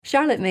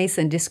Charlotte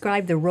Mason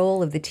described the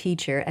role of the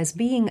teacher as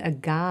being a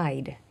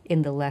guide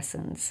in the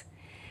lessons.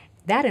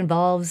 That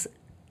involves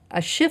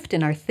a shift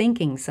in our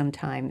thinking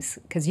sometimes,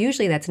 because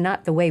usually that's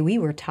not the way we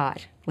were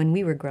taught when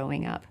we were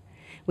growing up.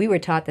 We were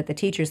taught that the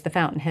teacher's the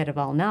fountainhead of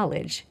all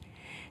knowledge.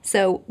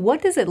 So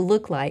what does it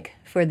look like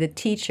for the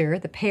teacher,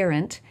 the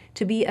parent,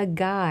 to be a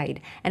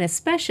guide, and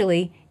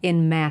especially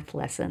in math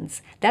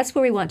lessons? That's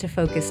where we want to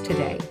focus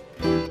today.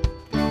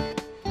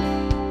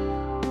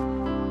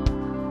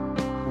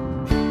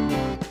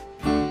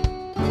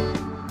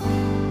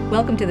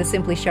 Welcome to the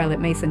Simply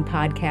Charlotte Mason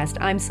podcast.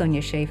 I'm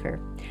Sonia Schaefer.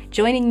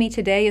 Joining me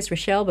today is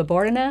Rochelle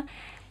Baborna.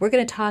 We're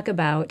going to talk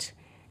about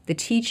the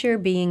teacher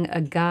being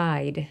a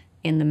guide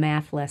in the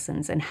math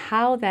lessons and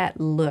how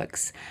that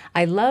looks.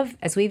 I love,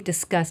 as we've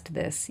discussed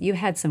this, you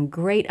had some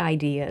great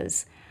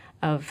ideas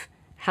of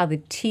how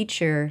the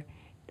teacher,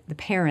 the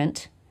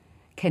parent,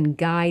 can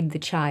guide the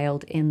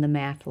child in the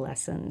math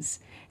lessons.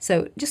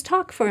 So just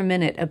talk for a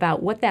minute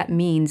about what that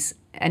means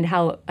and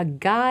how a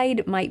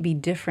guide might be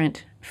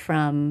different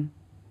from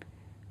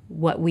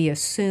what we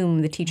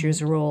assume the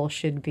teacher's role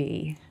should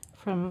be.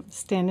 From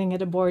standing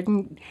at a board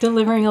and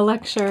delivering a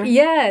lecture.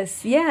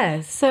 Yes,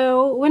 yes.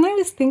 So when I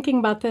was thinking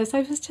about this,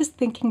 I was just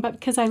thinking about,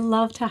 because I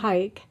love to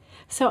hike.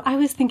 So I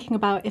was thinking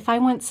about if I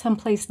went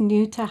someplace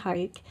new to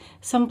hike,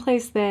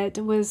 someplace that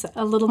was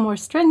a little more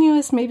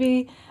strenuous,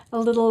 maybe a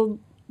little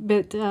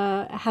bit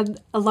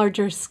had a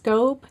larger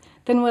scope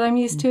than what I'm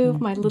used to,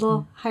 my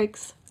little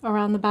hikes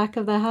around the back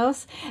of the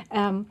house.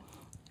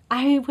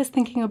 I was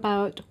thinking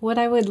about what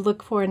I would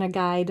look for in a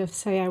guide if,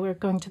 say, I were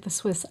going to the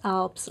Swiss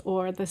Alps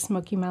or the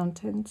Smoky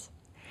Mountains.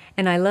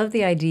 And I love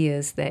the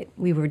ideas that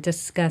we were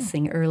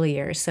discussing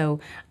earlier. So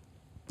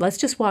let's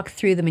just walk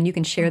through them and you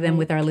can share them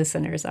with our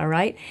listeners, all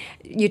right?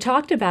 You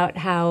talked about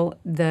how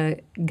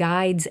the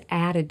guide's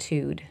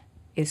attitude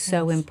is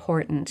so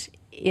important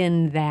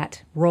in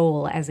that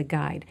role as a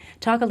guide.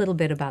 Talk a little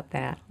bit about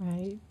that.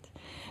 Right.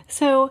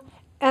 So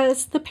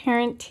as the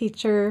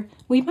parent-teacher,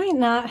 we might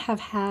not have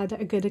had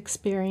a good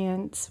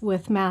experience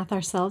with math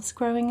ourselves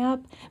growing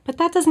up, but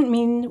that doesn't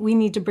mean we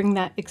need to bring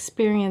that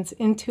experience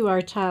into our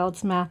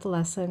child's math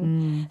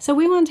lesson. So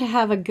we want to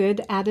have a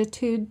good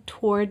attitude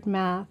toward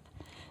math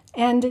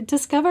and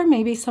discover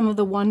maybe some of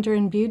the wonder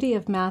and beauty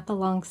of math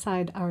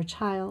alongside our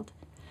child.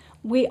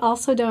 We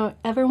also don't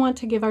ever want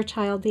to give our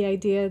child the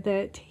idea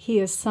that he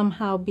is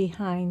somehow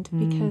behind,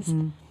 because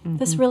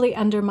this really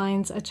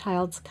undermines a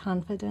child's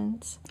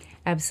confidence.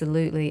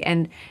 Absolutely.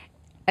 And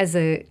as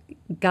a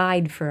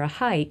guide for a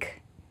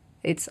hike,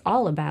 it's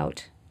all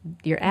about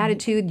your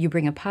attitude. You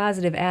bring a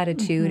positive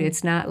attitude.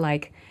 It's not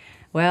like,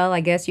 well,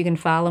 I guess you can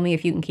follow me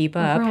if you can keep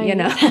up, you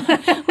know.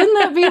 Wouldn't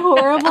that be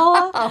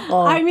horrible?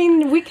 I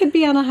mean, we could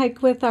be on a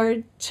hike with our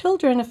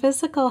children, a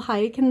physical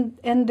hike,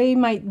 and they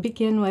might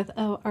begin with,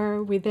 oh,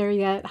 are we there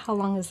yet? How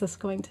long is this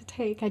going to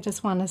take? I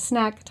just want a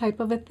snack type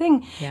of a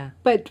thing. Yeah.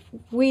 But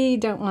we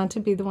don't want to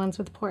be the ones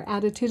with poor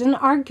attitude. And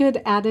our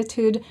good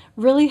attitude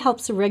really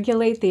helps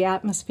regulate the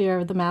atmosphere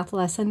of the math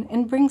lesson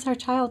and brings our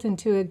child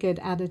into a good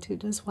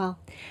attitude as well.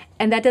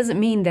 And that doesn't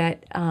mean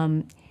that,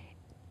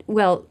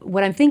 well,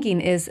 what I'm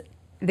thinking is,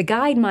 the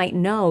guide might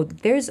know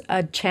there's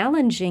a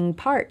challenging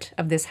part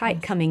of this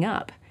hike coming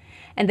up,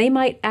 and they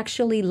might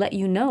actually let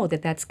you know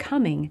that that's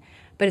coming,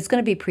 but it's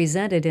going to be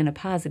presented in a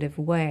positive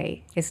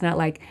way. It's not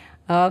like,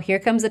 oh, here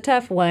comes a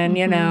tough one,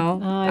 you know.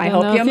 I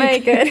hope you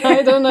make it.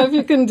 I don't know if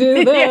you can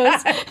do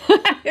this.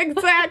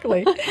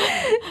 Exactly.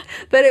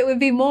 But it would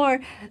be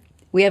more,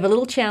 we have a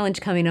little challenge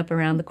coming up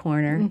around the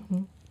corner,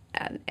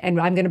 and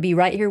I'm going to be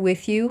right here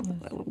with you.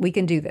 We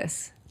can do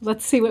this.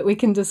 Let's see what we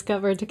can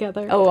discover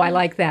together. Oh, I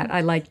like that.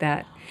 I like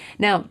that.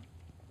 Now,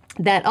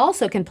 that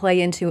also can play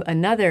into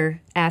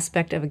another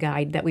aspect of a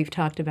guide that we've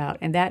talked about,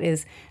 and that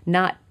is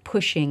not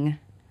pushing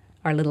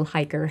our little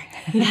hiker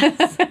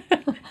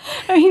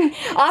I mean,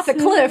 off a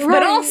cliff,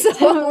 but also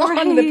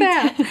along the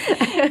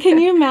path. Can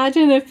you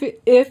imagine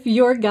if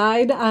your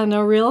guide on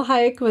a real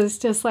hike was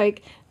just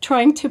like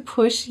trying to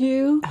push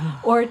you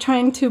or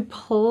trying to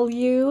pull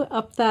you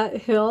up that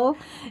hill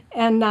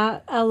and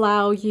not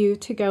allow you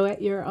to go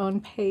at your own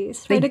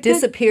pace? They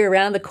disappear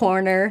around the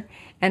corner,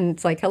 and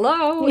it's like,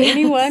 hello,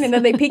 anyone? And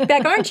then they peek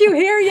back, aren't you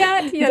here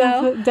yet? You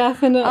know?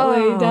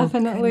 Definitely,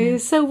 definitely.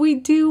 Goodness. So we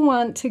do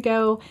want to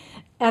go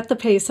at the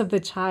pace of the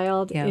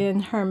child in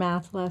her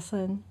math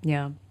lesson.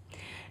 Yeah.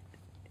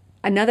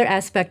 Another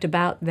aspect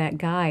about that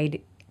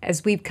guide,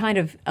 as we've kind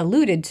of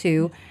alluded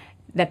to,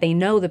 that they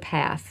know the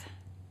path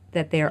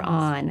that they're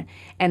on,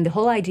 and the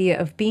whole idea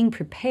of being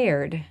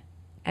prepared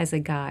as a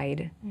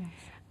guide.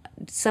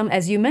 Some,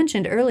 as you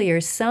mentioned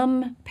earlier,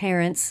 some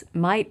parents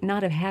might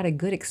not have had a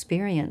good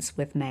experience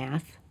with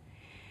math.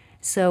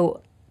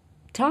 So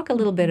talk a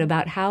little bit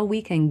about how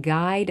we can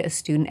guide a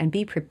student and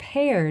be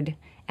prepared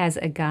as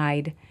a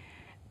guide,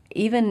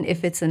 even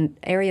if it's an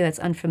area that's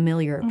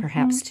unfamiliar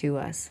perhaps to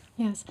us.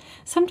 Yes.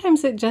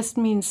 Sometimes it just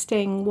means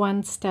staying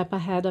one step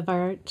ahead of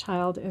our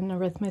child in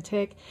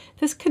arithmetic.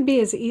 This could be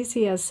as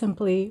easy as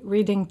simply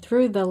reading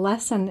through the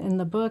lesson in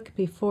the book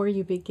before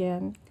you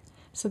begin,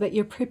 so that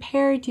you're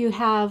prepared, you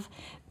have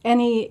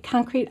any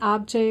concrete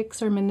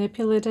objects or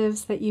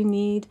manipulatives that you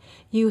need.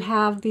 You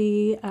have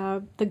the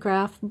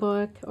graph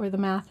book or the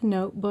math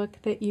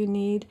notebook that you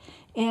need,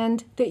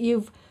 and that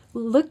you've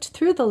looked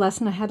through the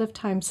lesson ahead of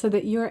time so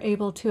that you're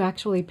able to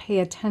actually pay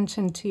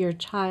attention to your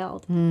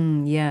child.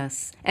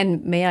 Yes.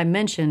 And may I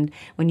mention,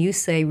 when you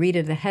say read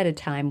it ahead of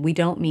time, we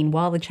don't mean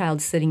while the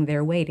child's sitting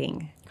there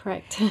waiting.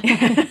 Correct.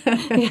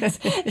 Yes.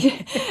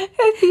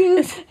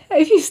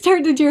 If you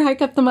started your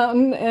hike up the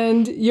mountain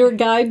and your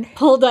guide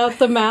pulled out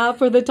the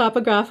map or the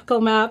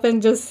topographical map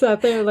and just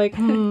sat there like,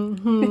 Yeah,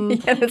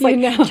 it's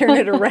like, turn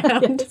it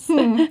around.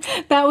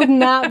 Yes. That would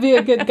not be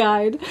a good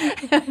guide.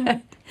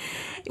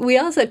 We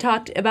also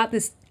talked about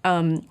this,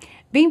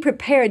 being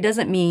prepared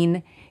doesn't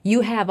mean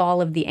you have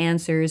all of the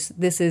answers.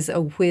 This is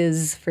a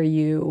whiz for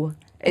you.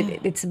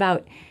 It's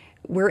about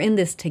we're in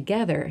this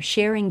together,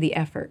 sharing the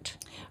effort.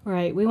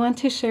 Right. We want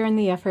to share in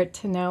the effort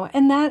to know.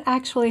 And that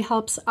actually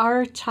helps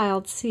our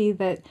child see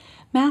that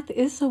math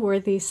is a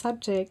worthy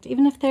subject.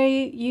 Even if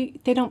they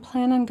don't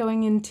plan on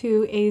going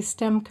into a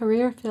STEM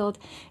career field,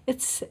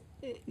 it's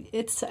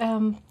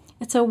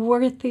a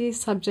worthy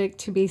subject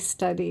to be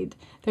studied.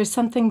 There's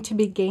something to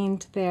be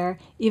gained there,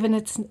 even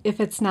if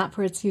it's not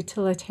for its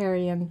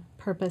utilitarian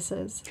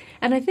purposes.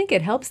 And I think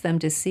it helps them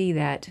to see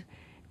that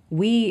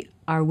we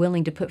are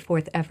willing to put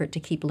forth effort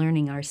to keep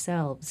learning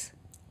ourselves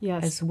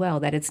as well,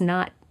 that it's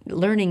not,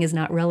 learning is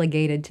not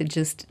relegated to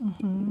just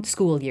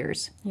school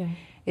years. Yeah.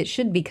 It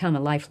should become a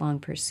lifelong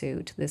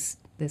pursuit, this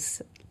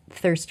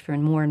thirst for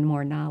more and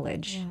more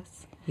knowledge.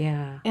 Yes.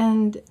 Yeah.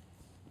 And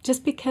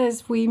just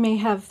because we may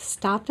have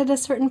stopped at a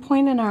certain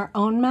point in our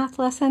own math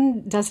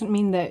lesson doesn't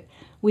mean that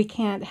we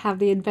can't have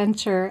the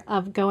adventure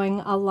of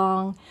going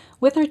along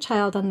with our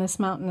child on this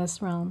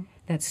mountainous realm.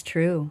 That's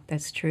true.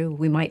 That's true.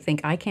 We might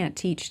think, I can't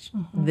teach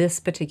this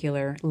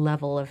particular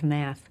level of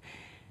math.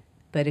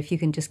 But if you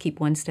can just keep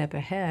one step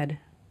ahead,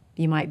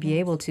 you might be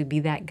able to be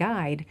that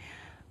guide.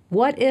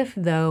 What if,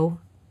 though,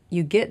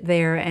 you get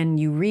there and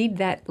you read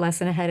that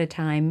lesson ahead of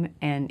time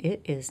and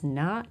it is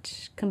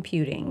not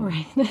computing?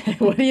 Right.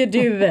 What do you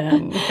do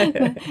then?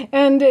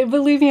 And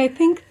believe me, I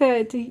think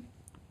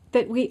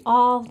that we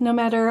all, no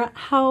matter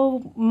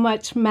how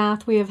much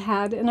math we have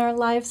had in our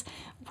lives,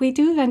 we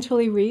do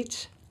eventually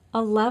reach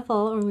a level,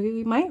 or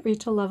we might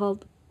reach a level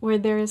where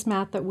there is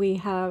math that we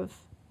have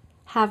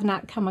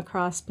not come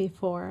across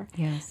before.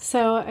 Yes.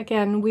 So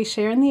again, we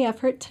share in the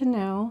effort to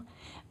know.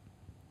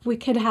 We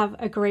could have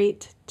a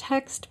great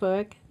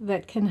textbook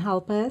that can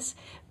help us,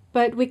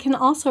 but we can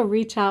also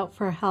reach out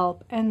for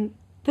help. And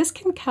this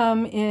can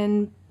come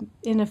in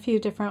a few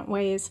different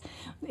ways.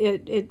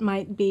 It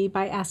might be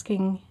by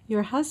asking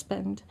your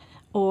husband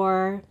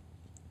or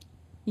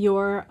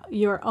your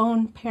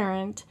own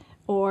parent,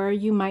 or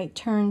you might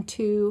turn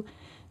to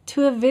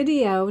a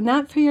video,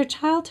 not for your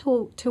child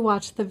to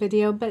watch the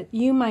video, but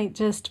you might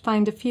just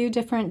find a few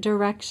different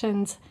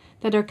directions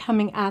that are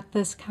coming at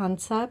this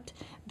concept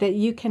that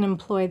you can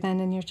employ then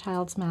in your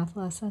child's math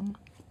lesson.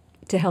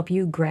 To help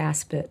you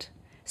grasp it,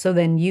 so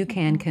then you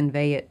can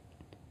convey it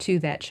to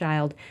that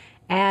child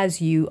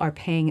as you are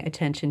paying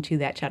attention to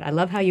that child. I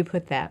love how you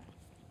put that.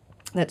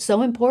 That's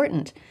so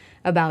important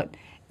about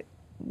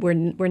we're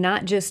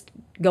not just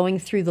going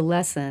through the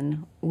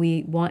lesson.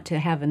 We want to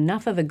have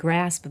enough of a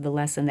grasp of the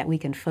lesson that we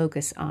can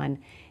focus on,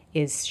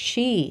 is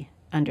she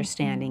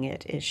understanding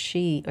it? Is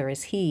she or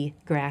is he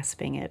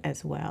grasping it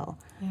as well?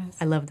 Yes.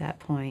 I love that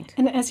point.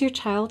 And as your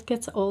child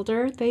gets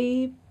older,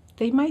 they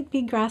might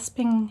be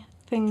grasping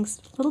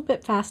things a little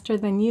bit faster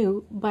than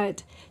you,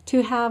 but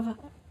to have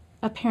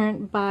a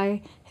parent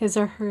by his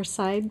or her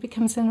side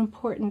becomes an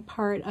important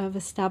part of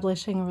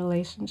establishing a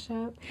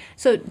relationship.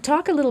 So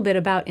talk a little bit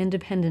about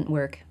independent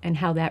work and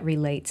how that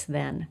relates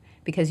then,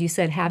 because you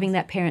said having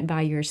that parent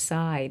by your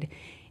side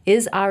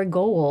is our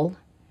goal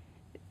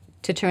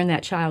to turn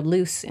that child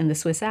loose in the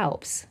Swiss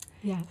Alps.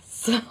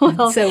 Yes.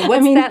 Well, so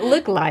what's that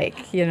look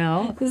like, you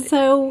know?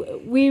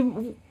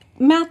 So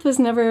math was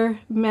never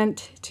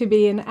meant to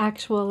be an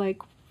actual, like,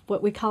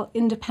 what we call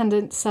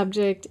independent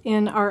subject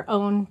in our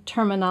own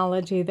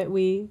terminology that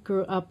we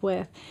grew up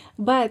with.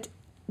 But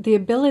the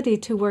ability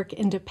to work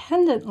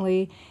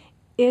independently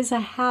is a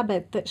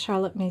habit that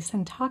Charlotte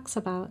Mason talks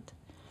about.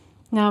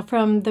 Now,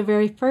 from the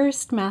very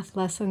first math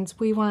lessons,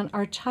 we want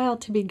our child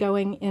to be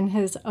going in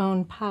his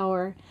own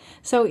power.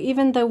 So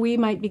even though we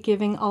might be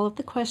giving all of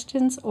the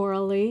questions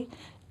orally,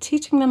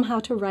 teaching them how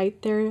to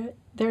write their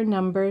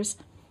numbers,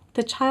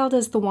 the child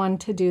is the one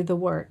to do the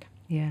work.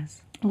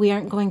 Yes. We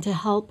aren't going to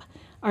help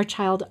our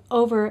child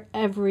over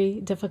every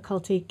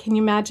difficulty. Can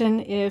you imagine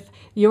if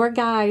your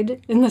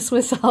guide in the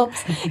Swiss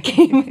Alps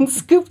came and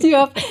scooped you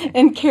up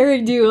and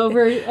carried you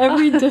over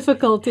every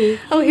difficulty?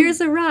 Oh,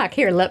 here's a rock.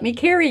 Here, let me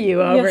carry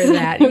you over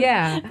that.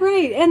 Yeah.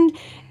 Right.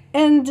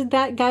 And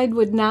that guide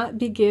would not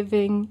be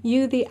giving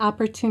you the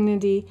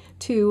opportunity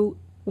to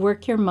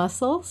work your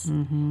muscles,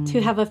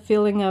 to have a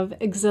feeling of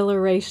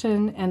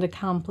exhilaration and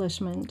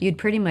accomplishment. You'd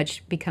pretty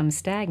much become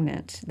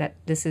stagnant, that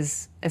this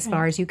is as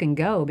far as you can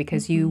go,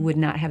 because you would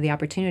not have the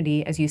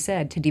opportunity, as you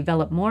said, to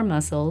develop more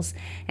muscles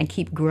and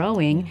keep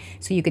growing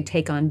so you could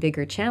take on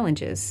bigger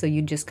challenges. So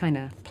you'd just kind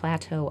of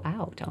plateau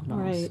out almost.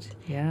 Right.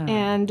 Yeah.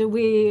 And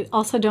we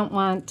also don't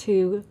want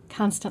to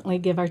constantly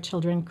give our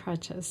children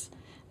crutches.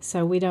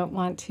 So we don't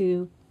want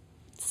to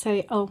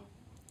say, oh,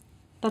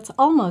 that's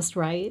almost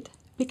right,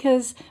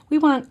 because we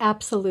want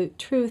absolute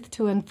truth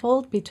to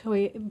unfold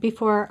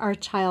before our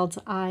child's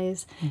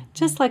eyes,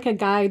 just like a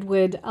guide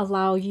would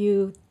allow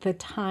you the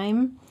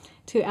time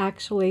to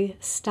actually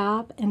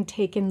stop and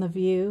take in the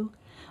view,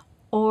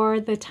 or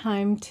the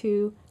time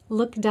to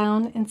look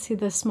down and see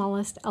the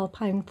smallest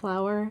alpine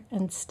flower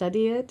and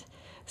study it.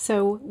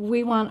 So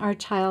we want our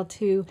child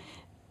to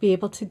be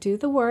able to do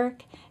the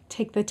work,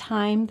 take the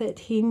time that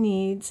he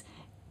needs,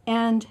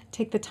 and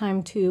take the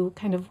time to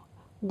kind of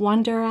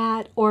wonder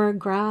at or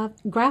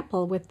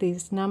grapple with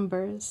these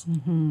numbers.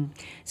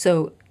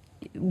 So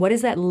what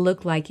does that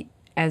look like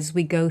as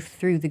we go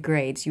through the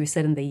grades? You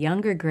said in the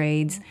younger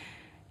grades,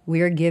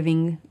 we're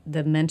giving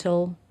the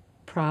mental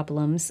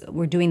problems,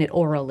 we're doing it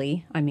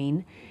orally,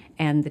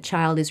 and the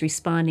child is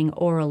responding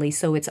orally.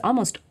 So it's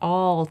almost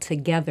all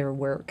together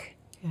work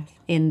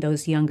in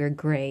those younger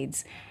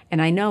grades.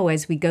 And I know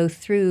as we go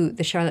through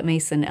the Charlotte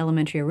Mason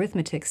Elementary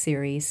Arithmetic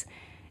series,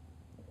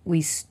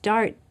 we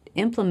start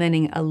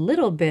implementing a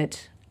little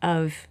bit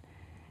of,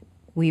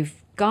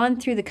 we've gone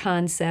through the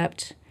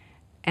concept,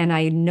 and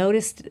I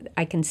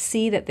can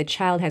see that the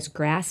child has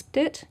grasped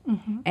it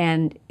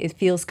and it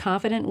feels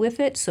confident with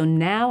it. So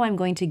now I'm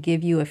going to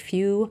give you a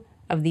few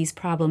of these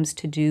problems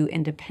to do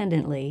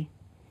independently.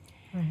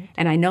 Right.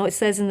 And I know it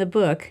says in the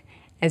book,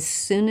 as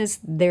soon as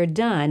they're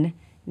done,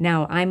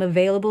 now I'm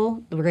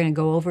available. We're going to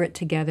go over it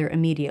together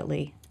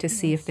immediately to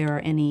see if there are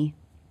any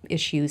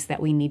issues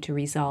that we need to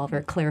resolve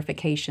or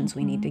clarifications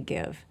we need to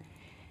give.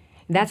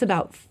 That's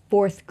about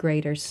fourth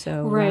grade or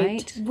so,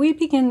 right? We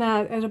begin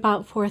that at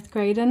about fourth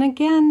grade. And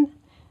again,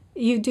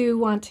 you do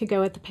want to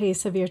go at the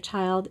pace of your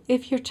child.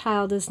 If your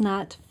child is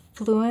not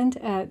fluent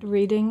at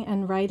reading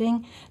and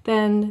writing,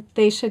 then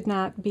they should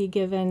not be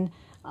given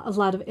a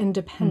lot of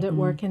independent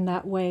work in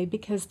that way,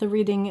 because the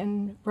reading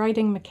and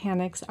writing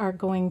mechanics are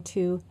going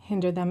to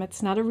hinder them.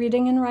 It's not a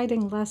reading and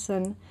writing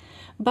lesson,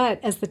 but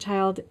as the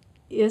child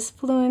is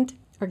fluent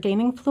or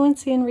gaining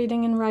fluency in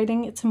reading and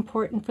writing, it's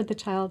important for the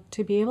child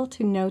to be able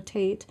to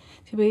notate,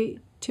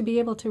 to be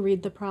able to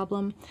read the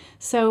problem.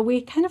 So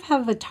we kind of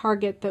have a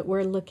target that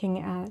we're looking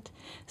at.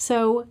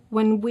 So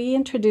when we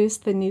introduce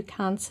the new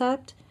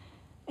concept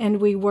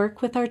and we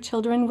work with our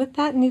children with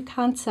that new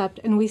concept,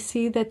 and we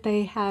see that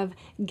they have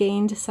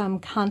gained some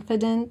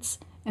confidence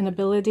and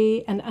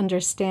ability and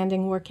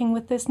understanding working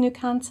with this new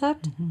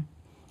concept,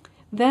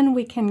 then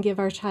we can give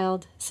our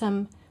child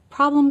some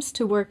problems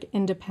to work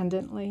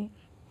independently.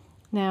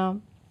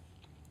 Now,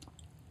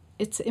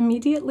 it's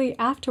immediately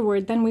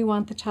afterward, then we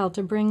want the child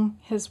to bring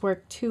his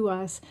work to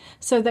us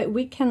so that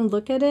we can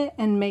look at it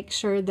and make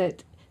sure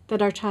that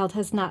our child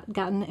has not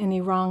gotten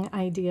any wrong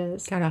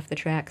ideas. Got off the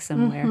track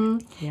somewhere.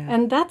 Yeah.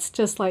 And that's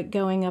just like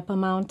going up a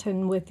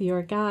mountain with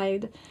your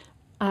guide.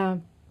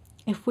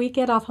 If we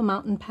get off a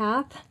mountain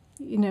path,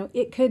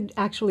 it could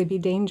actually be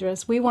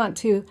dangerous. We want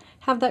to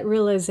have that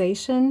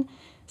realization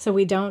so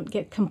we don't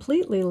get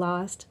completely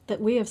lost, that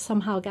we have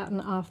somehow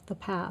gotten off the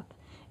path.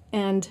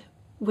 And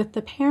with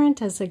the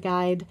parent as a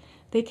guide,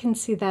 they can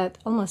see that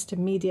almost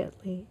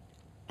immediately.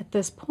 At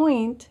this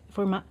point, if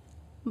we're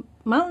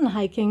mountain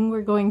hiking,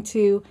 we're going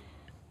to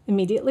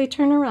immediately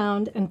turn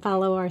around and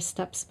follow our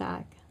steps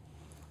back.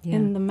 Yeah.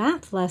 In the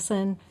math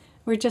lesson,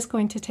 we're just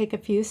going to take a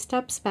few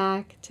steps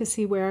back to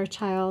see where our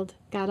child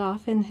got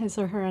off in his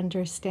or her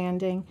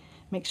understanding,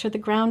 make sure the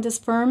ground is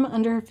firm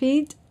under her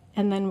feet,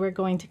 and then we're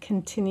going to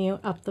continue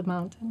up the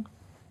mountain.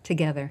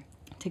 Together.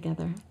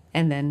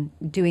 And then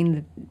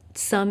doing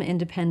some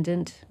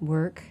independent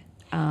work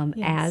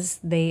as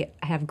they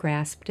have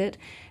grasped it.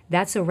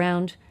 That's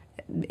around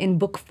in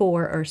book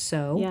 4 or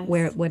so,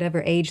 where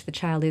whatever age the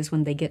child is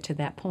when they get to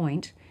that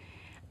point.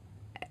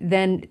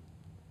 Then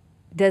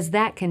does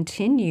that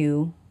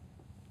continue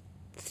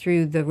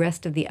through the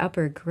rest of the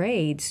upper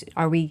grades?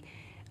 Are we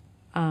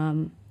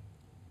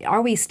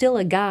still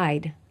a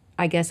guide,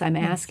 I guess I'm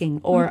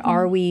asking, or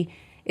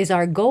is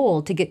our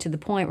goal to get to the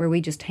point where we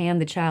just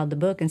hand the child the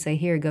book and say,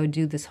 here, go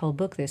do this whole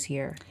book this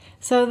year?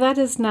 So that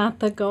is not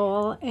the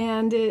goal,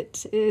 and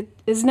it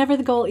is never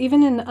the goal,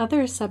 even in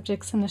other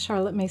subjects in the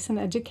Charlotte Mason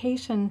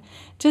education.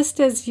 Just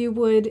as you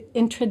would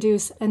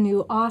introduce a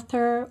new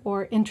author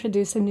or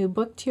introduce a new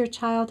book to your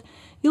child,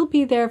 you'll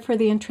be there for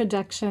the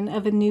introduction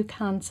of a new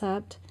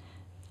concept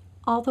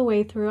all the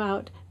way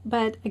throughout.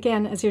 But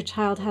again, as your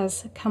child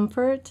has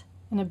comfort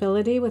and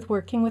ability with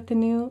working with the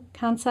new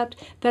concept,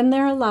 then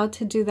they're allowed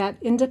to do that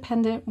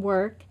independent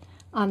work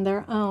on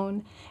their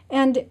own.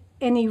 And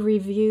any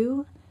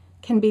review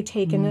can be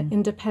taken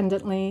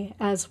independently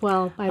as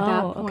well by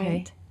that point.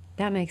 Okay.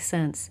 That makes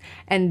sense.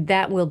 And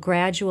that will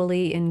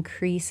gradually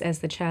increase as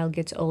the child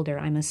gets older,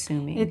 I'm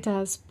assuming. It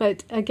does.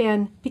 But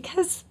again,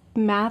 because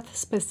math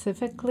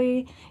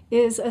specifically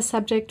is a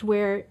subject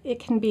where it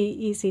can be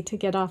easy to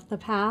get off the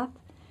path,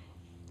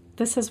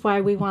 this is why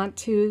we want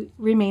to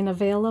remain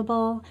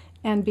available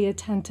and be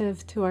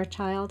attentive to our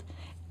child.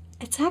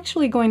 It's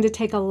actually going to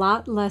take a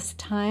lot less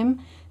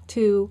time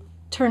to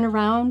turn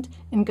around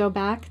and go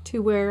back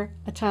to where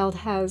a child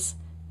has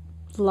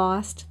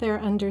lost their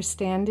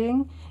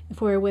understanding,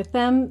 if we're with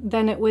them,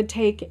 than it would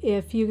take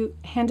if you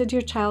handed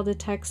your child a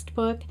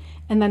textbook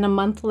and then a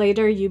month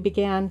later you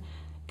began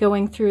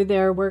going through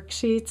their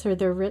worksheets or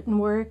their written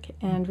work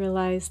and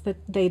realized that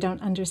they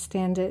don't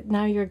understand it.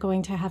 Now you're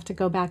going to have to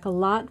go back a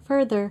lot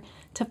further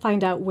to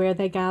find out where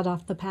they got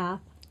off the path.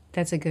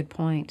 That's a good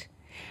point.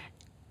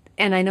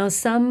 And I know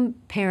some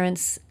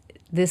parents,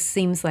 this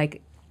seems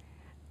like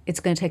it's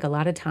going to take a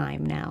lot of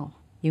time now.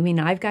 You mean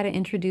I've got to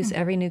introduce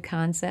every new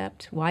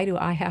concept? Why do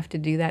I have to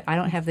do that? I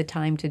don't have the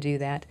time to do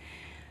that.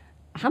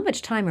 How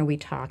much time are we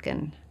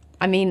talking?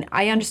 I mean,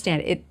 I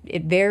understand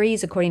it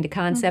varies according to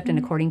concept and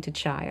according to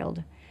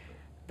child.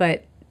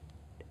 But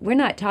we're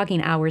not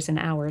talking hours and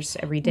hours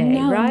every day,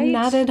 No, right?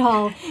 not at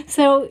all.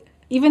 So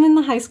even in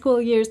the high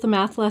school years, the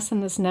math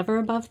lesson is never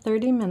above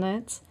 30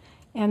 minutes.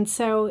 And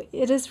so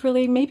it is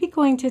really maybe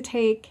going to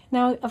take,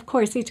 now, of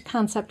course, each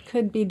concept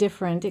could be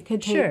different. It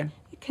could take, Sure.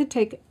 it could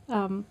take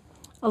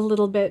a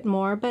little bit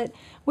more, but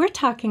we're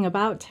talking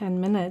about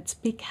 10 minutes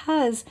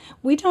because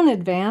we don't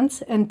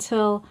advance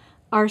until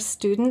our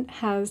student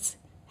has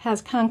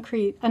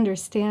concrete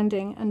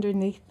understanding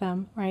underneath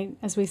them, right?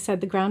 As we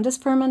said, the ground is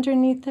firm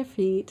underneath their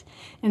feet.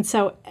 And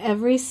so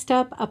every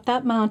step up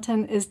that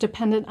mountain is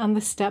dependent on the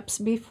steps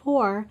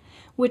before,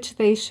 which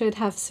they should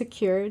have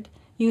secured.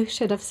 You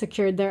should have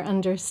secured their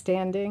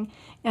understanding.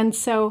 And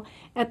so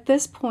at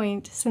this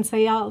point, since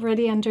they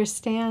already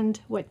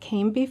understand what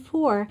came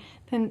before,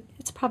 then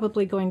it's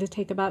probably going to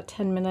take about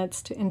 10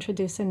 minutes to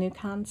introduce a new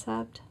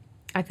concept.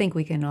 I think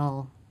we can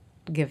all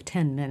give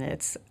 10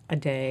 minutes a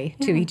day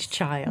to each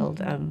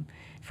child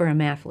for a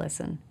math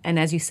lesson. And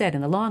as you said,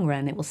 in the long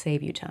run, it will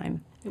save you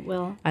time. It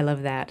will. I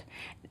love that.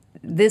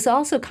 This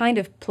also kind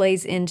of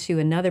plays into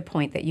another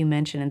point that you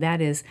mentioned, and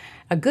that is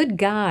a good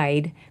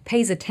guide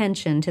pays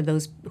attention to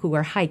those who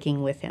are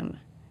hiking with him.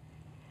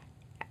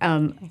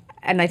 And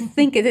I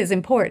think it is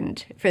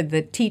important for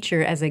the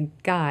teacher as a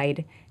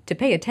guide to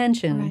pay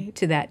attention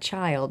to that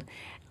child.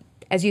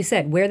 As you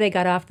said, where they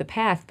got off the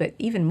path, but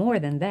even more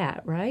than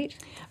that, right?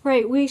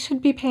 Right. We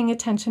should be paying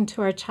attention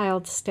to our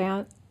child's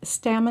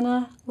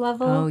stamina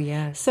level. Oh,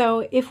 yes.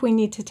 So if we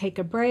need to take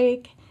a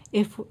break,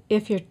 if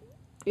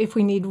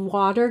we need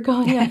water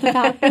going up the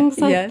path, things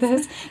like Yes.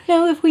 this.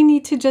 If we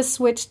need to just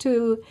switch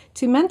to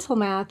mental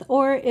math,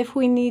 or if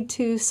we need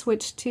to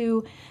switch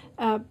to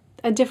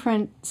a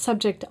different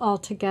subject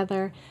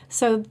altogether.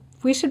 So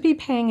we should be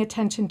paying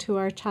attention to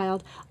our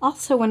child.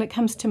 Also, when it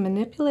comes to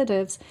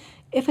manipulatives,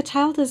 if a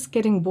child is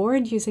getting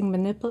bored using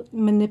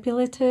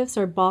manipulatives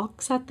or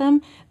balks at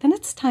them, then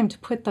it's time to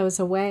put those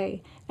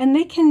away. And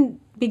they can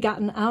be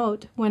gotten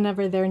out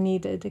whenever they're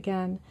needed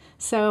again.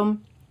 So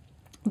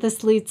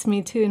this leads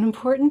me to an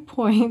important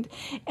point,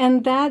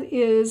 and that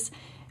is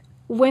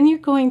when you're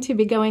going to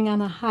be going on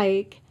a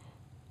hike,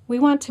 we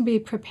want to be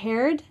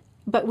prepared,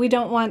 but we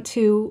don't want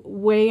to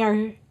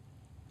weigh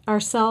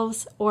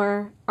ourselves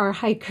or our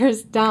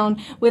hikers down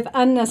with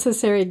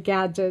unnecessary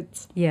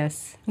gadgets.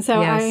 Yes. So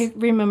yes. I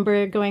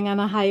remember going on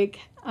a hike.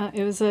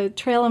 It was a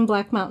trail in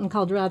Black Mountain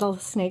called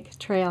Rattlesnake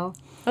Trail.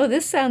 Oh,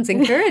 this sounds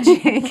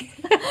encouraging.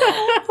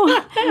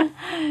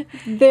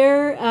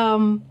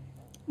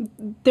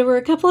 There were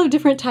a couple of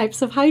different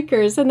types of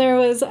hikers, and there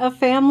was a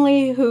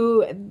family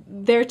who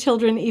their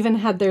children even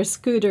had their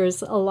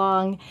scooters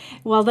along.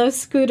 Well, those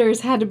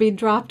scooters had to be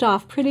dropped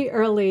off pretty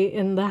early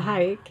in the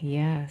hike.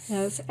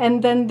 Yes.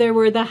 And then there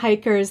were the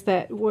hikers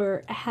that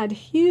had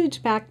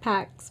huge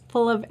backpacks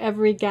full of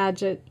every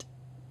gadget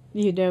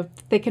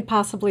they could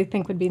possibly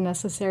think would be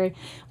necessary.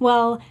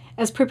 Well,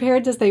 as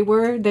prepared as they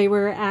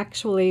were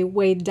actually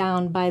weighed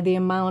down by the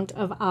amount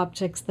of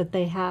objects that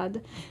they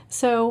had.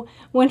 So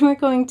when we're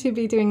going to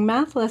be doing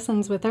math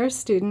lessons with our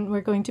student,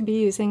 we're going to be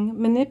using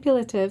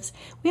manipulatives.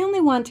 We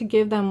only want to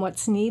give them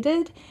what's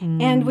needed,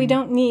 and we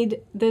don't need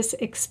this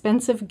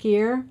expensive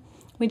gear.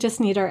 We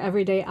just need our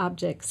everyday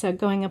objects. So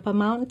going up a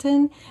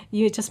mountain,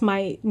 you just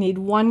might need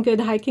one good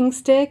hiking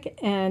stick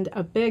and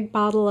a big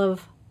bottle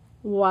of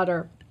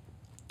water.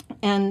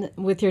 And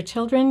with your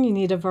children, you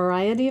need a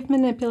variety of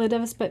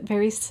manipulatives, but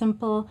very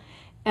simple,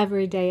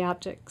 everyday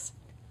objects.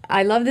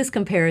 I love this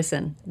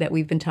comparison that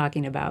we've been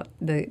talking about,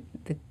 the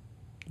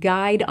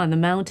guide on the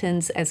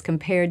mountains as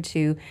compared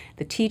to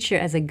the teacher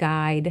as a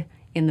guide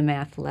in the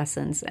math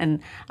lessons. And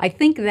I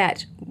think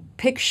that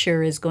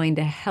picture is going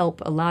to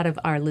help a lot of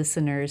our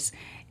listeners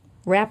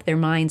wrap their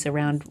minds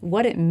around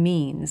what it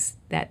means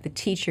that the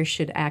teacher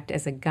should act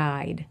as a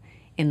guide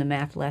in the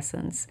math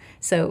lessons.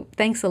 So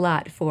thanks a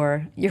lot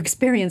for your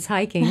experience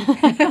hiking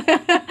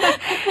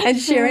and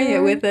sharing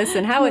it with us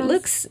and how it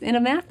looks in a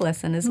math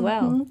lesson as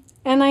well.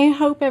 And I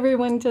hope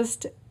everyone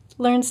just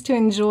learns to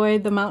enjoy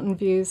the mountain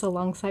views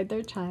alongside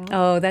their child.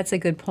 Oh, that's a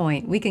good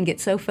point. We can get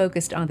so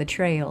focused on the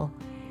trail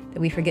that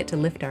we forget to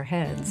lift our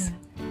heads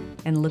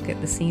and look at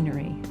the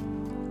scenery.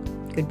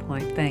 Good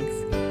point. Thanks.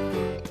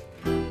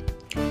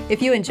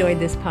 If you enjoyed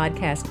this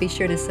podcast, be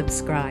sure to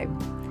subscribe.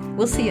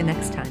 We'll see you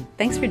next time.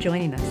 Thanks for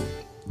joining us.